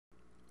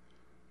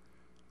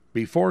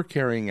Before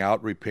carrying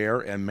out repair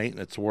and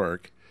maintenance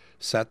work,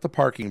 set the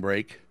parking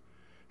brake,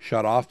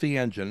 shut off the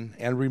engine,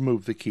 and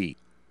remove the key.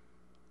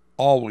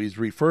 Always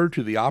refer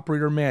to the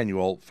operator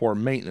manual for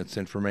maintenance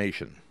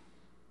information.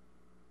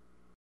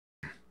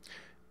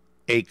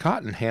 A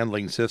cotton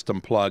handling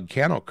system plug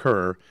can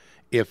occur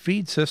if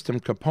feed system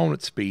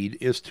component speed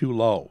is too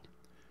low.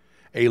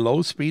 A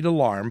low speed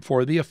alarm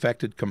for the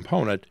affected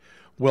component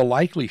will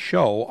likely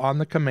show on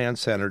the command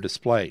center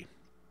display.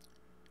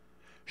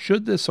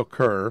 Should this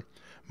occur,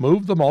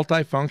 move the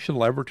multifunction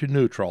lever to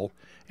neutral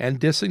and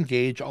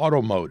disengage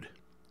auto mode.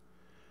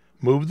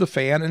 Move the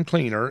fan and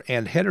cleaner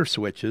and header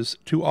switches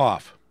to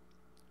off.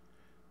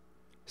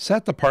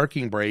 Set the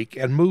parking brake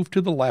and move to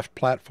the left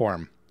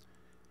platform.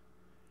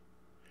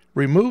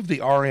 Remove the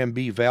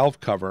RMB valve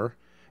cover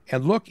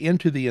and look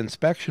into the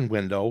inspection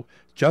window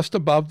just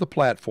above the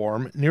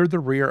platform near the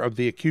rear of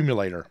the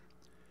accumulator.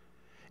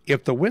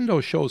 If the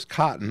window shows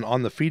cotton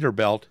on the feeder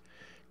belt,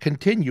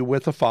 continue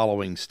with the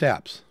following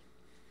steps.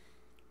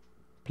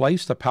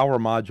 Place the power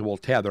module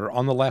tether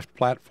on the left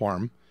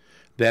platform,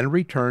 then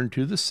return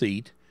to the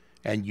seat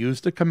and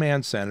use the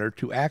command center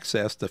to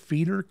access the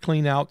feeder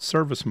cleanout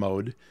service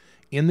mode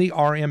in the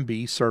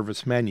RMB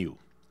service menu.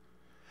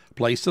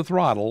 Place the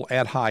throttle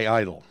at high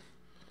idle.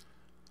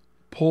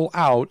 Pull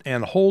out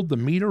and hold the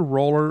meter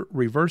roller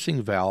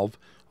reversing valve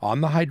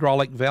on the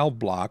hydraulic valve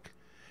block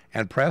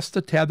and press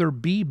the tether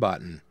B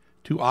button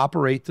to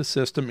operate the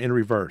system in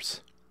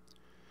reverse.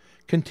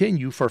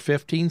 Continue for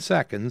 15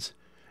 seconds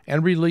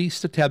and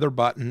release the tether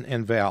button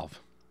and valve.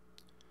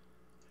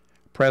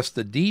 Press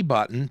the D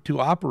button to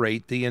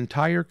operate the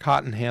entire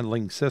cotton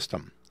handling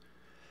system.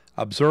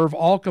 Observe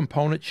all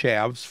component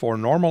shafts for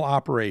normal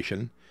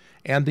operation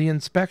and the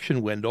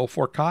inspection window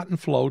for cotton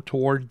flow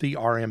toward the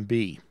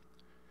RMB.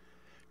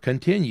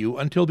 Continue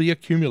until the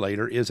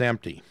accumulator is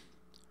empty.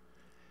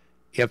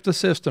 If the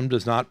system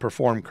does not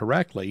perform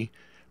correctly,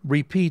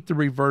 repeat the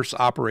reverse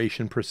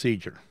operation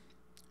procedure.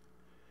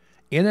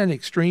 In an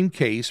extreme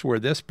case where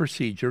this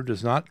procedure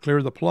does not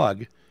clear the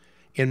plug,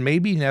 it may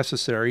be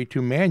necessary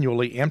to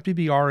manually empty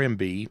the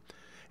RMB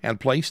and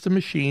place the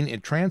machine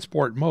in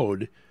transport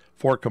mode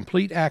for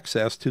complete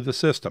access to the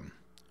system.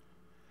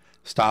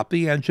 Stop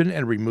the engine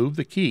and remove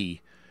the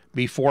key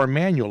before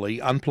manually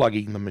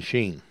unplugging the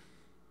machine.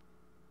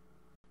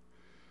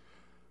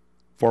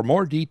 For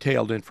more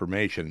detailed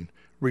information,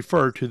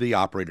 refer to the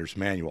operator's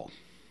manual.